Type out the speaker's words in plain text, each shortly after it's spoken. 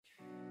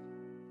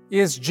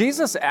Is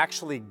Jesus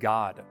actually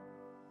God?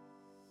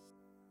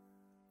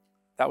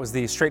 That was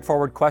the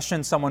straightforward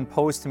question someone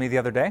posed to me the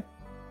other day.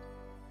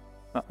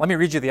 Let me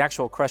read you the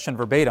actual question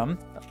verbatim.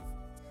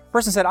 The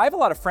person said, I have a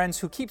lot of friends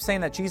who keep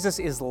saying that Jesus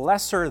is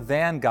lesser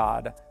than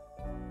God.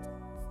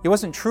 He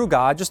wasn't true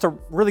God, just a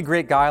really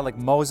great guy like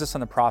Moses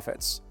and the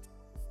prophets.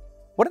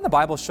 What in the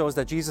Bible shows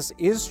that Jesus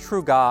is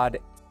true God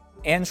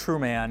and true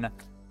man?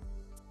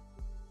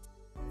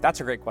 That's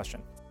a great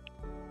question.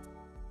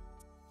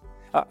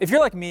 If you're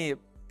like me,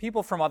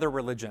 people from other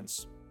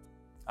religions,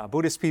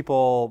 Buddhist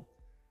people,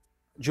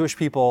 Jewish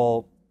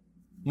people,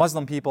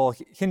 Muslim people,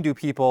 Hindu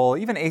people,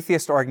 even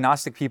atheist or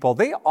agnostic people,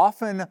 they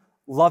often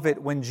love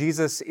it when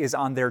Jesus is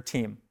on their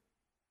team.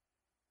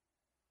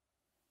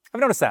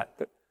 I've noticed that.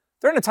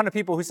 There aren't a ton of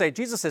people who say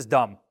Jesus is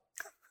dumb.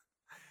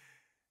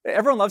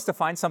 Everyone loves to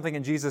find something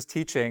in Jesus'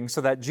 teaching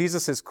so that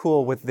Jesus is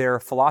cool with their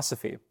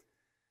philosophy.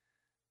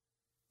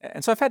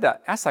 And so I've had to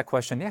ask that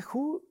question,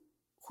 who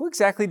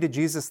exactly did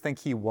Jesus think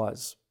he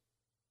was?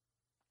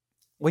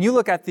 When you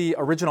look at the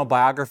original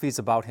biographies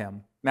about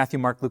him, Matthew,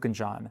 Mark, Luke, and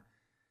John,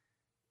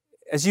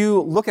 as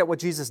you look at what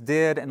Jesus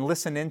did and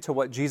listen into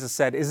what Jesus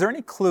said, is there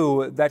any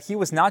clue that he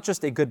was not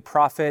just a good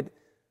prophet,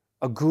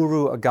 a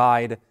guru, a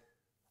guide,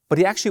 but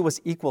he actually was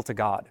equal to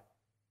God?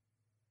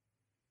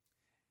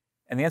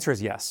 And the answer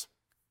is yes.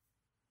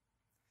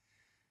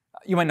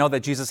 You might know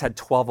that Jesus had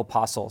 12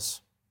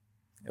 apostles.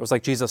 It was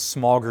like Jesus'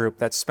 small group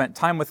that spent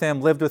time with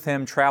him, lived with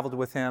him, traveled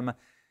with him.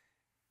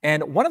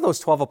 And one of those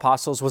 12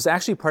 apostles was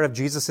actually part of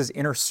Jesus'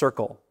 inner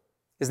circle.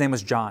 His name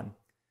was John.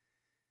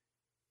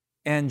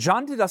 And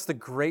John did us the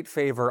great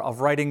favor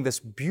of writing this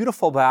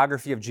beautiful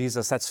biography of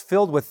Jesus that's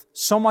filled with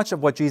so much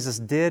of what Jesus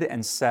did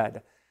and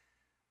said.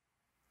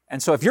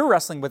 And so if you're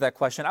wrestling with that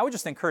question, I would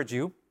just encourage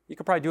you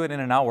could probably do it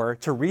in an hour,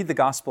 to read the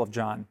Gospel of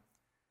John.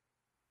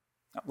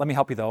 Let me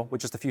help you, though, with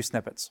just a few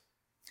snippets.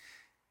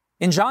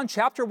 In John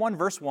chapter 1,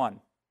 verse 1,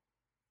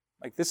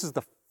 this is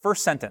the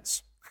first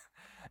sentence.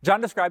 John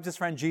describes his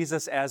friend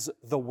Jesus as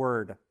the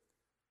Word,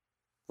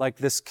 like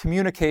this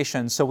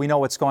communication so we know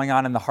what's going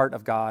on in the heart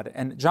of God.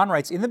 And John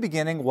writes, in the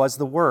beginning was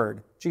the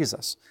Word,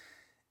 Jesus.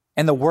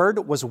 And the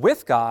Word was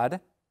with God,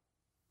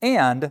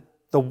 and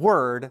the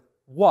Word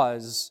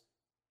was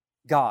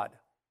God.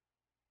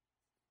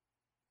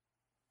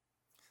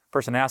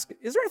 Person asks,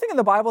 is there anything in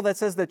the Bible that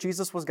says that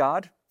Jesus was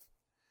God?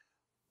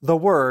 The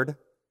Word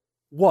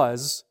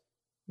was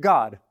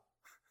God.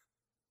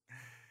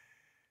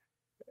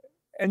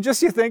 And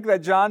just you think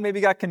that John maybe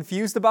got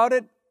confused about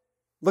it?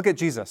 Look at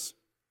Jesus.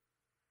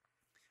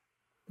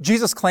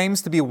 Jesus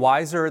claims to be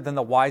wiser than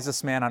the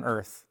wisest man on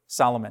earth,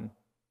 Solomon.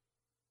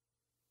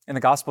 In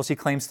the Gospels, he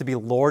claims to be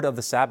Lord of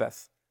the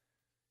Sabbath.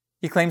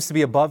 He claims to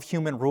be above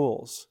human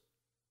rules.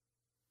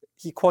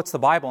 He quotes the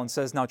Bible and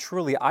says, now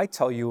truly, I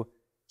tell you,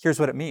 here's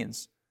what it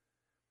means.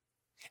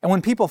 And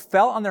when people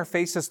fell on their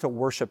faces to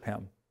worship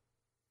him,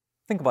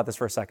 think about this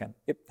for a second.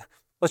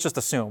 Let's just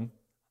assume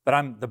that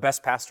I'm the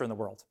best pastor in the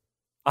world.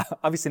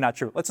 Obviously not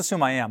true. Let's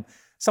assume I am.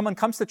 Someone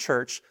comes to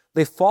church,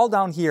 they fall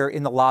down here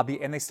in the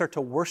lobby, and they start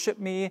to worship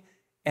me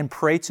and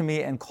pray to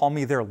me and call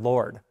me their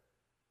Lord.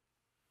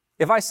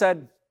 If I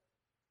said,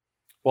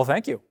 well,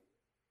 thank you,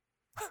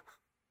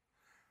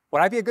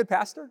 would I be a good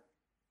pastor?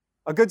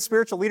 A good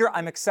spiritual leader?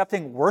 I'm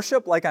accepting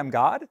worship like I'm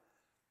God?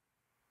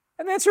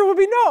 And the answer would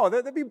be no.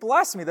 That'd be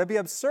blasphemy. That'd be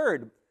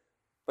absurd.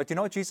 But you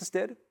know what Jesus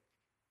did?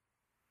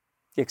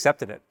 He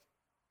accepted it.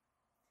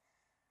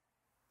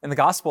 In the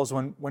Gospels,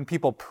 when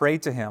people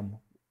prayed to him,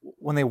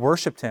 when they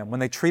worshiped him, when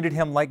they treated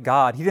him like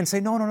God, he didn't say,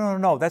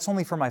 no, that's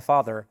only for my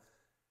Father.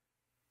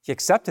 He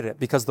accepted it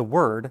because the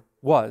Word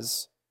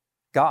was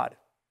God.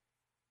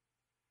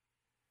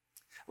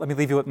 Let me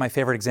leave you with my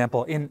favorite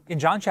example. In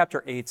John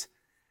chapter 8,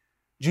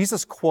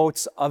 Jesus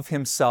quotes of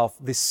himself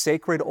the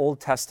sacred Old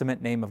Testament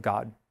name of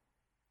God.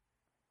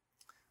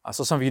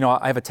 So some of you know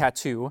I have a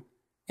tattoo,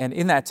 and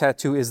in that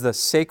tattoo is the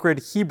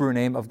sacred Hebrew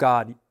name of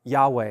God,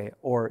 Yahweh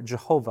or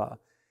Jehovah.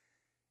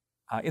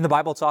 In the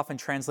Bible, it's often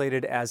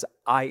translated as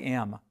I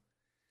am.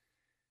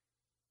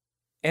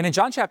 And in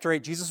John chapter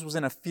 8, Jesus was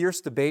in a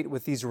fierce debate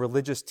with these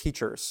religious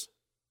teachers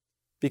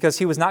because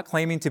he was not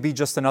claiming to be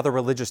just another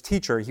religious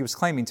teacher. He was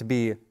claiming to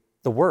be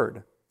the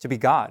Word, to be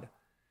God.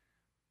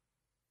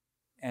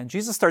 And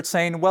Jesus starts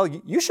saying, well,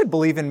 you should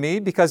believe in me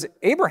because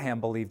Abraham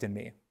believed in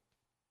me.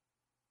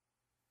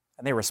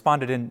 And they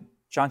responded in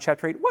John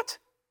chapter 8, what?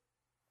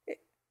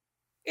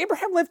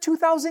 Abraham lived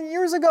 2,000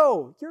 years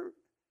ago.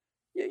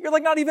 You're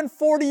like not even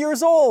 40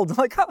 years old.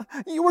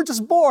 You were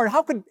just born.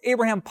 How could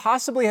Abraham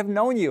possibly have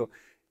known you?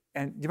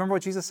 And do you remember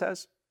what Jesus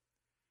says?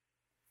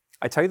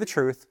 I tell you the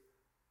truth.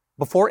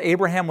 Before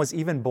Abraham was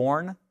even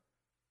born,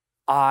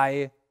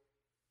 I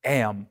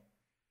am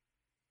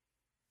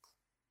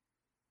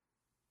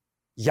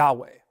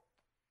Yahweh.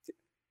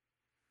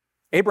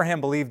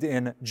 Abraham believed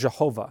in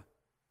Jehovah.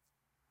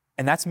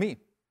 And that's me.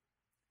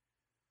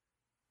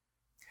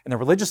 And the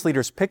religious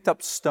leaders picked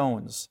up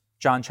stones,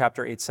 John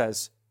chapter 8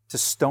 says, to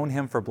stone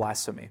him for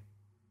blasphemy.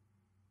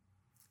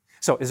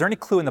 So, is there any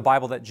clue in the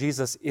Bible that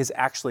Jesus is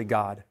actually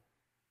God?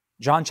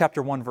 John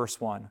chapter 1,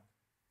 verse 1.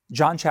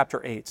 John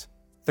chapter 8,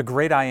 the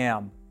great I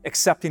am,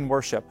 accepting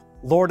worship,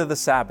 Lord of the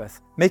Sabbath,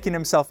 making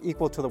himself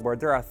equal to the Word.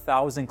 There are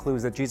 1,000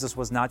 clues that Jesus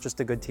was not just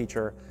a good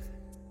teacher.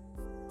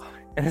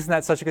 And isn't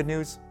that such good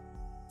news?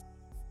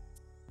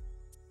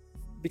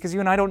 Because you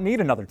and I don't need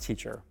another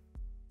teacher.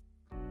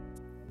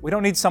 We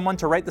don't need someone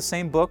to write the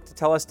same book to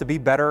tell us to be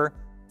better,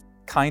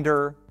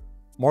 kinder,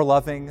 more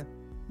loving,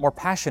 more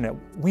passionate.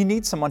 We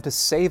need someone to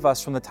save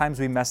us from the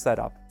times we mess that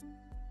up.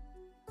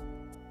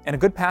 And a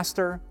good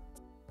pastor,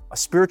 a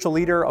spiritual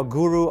leader, a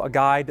guru, a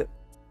guide,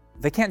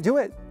 they can't do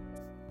it.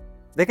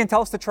 They can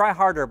tell us to try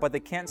harder, but they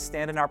can't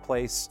stand in our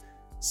place,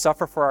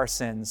 suffer for our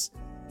sins,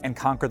 and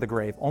conquer the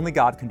grave. Only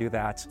God can do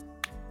that.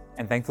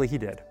 And thankfully he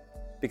did,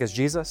 because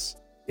Jesus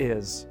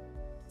is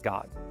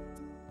God.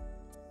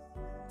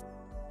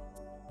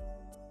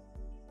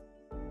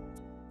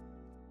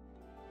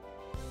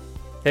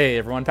 Hey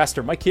everyone,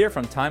 Pastor Mike here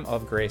from Time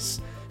of Grace.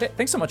 Hey,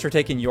 thanks so much for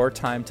taking your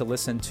time to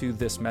listen to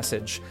this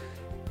message.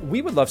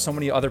 We would love so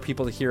many other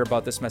people to hear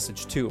about this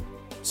message too.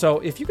 So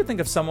if you could think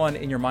of someone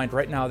in your mind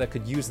right now that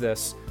could use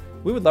this,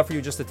 we would love for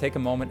you just to take a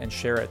moment and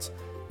share it.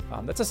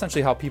 That's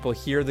essentially how people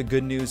hear the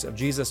good news of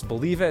Jesus,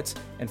 believe it,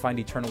 and find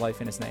eternal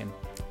life in his name.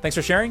 Thanks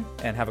for sharing,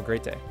 and have a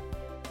great day.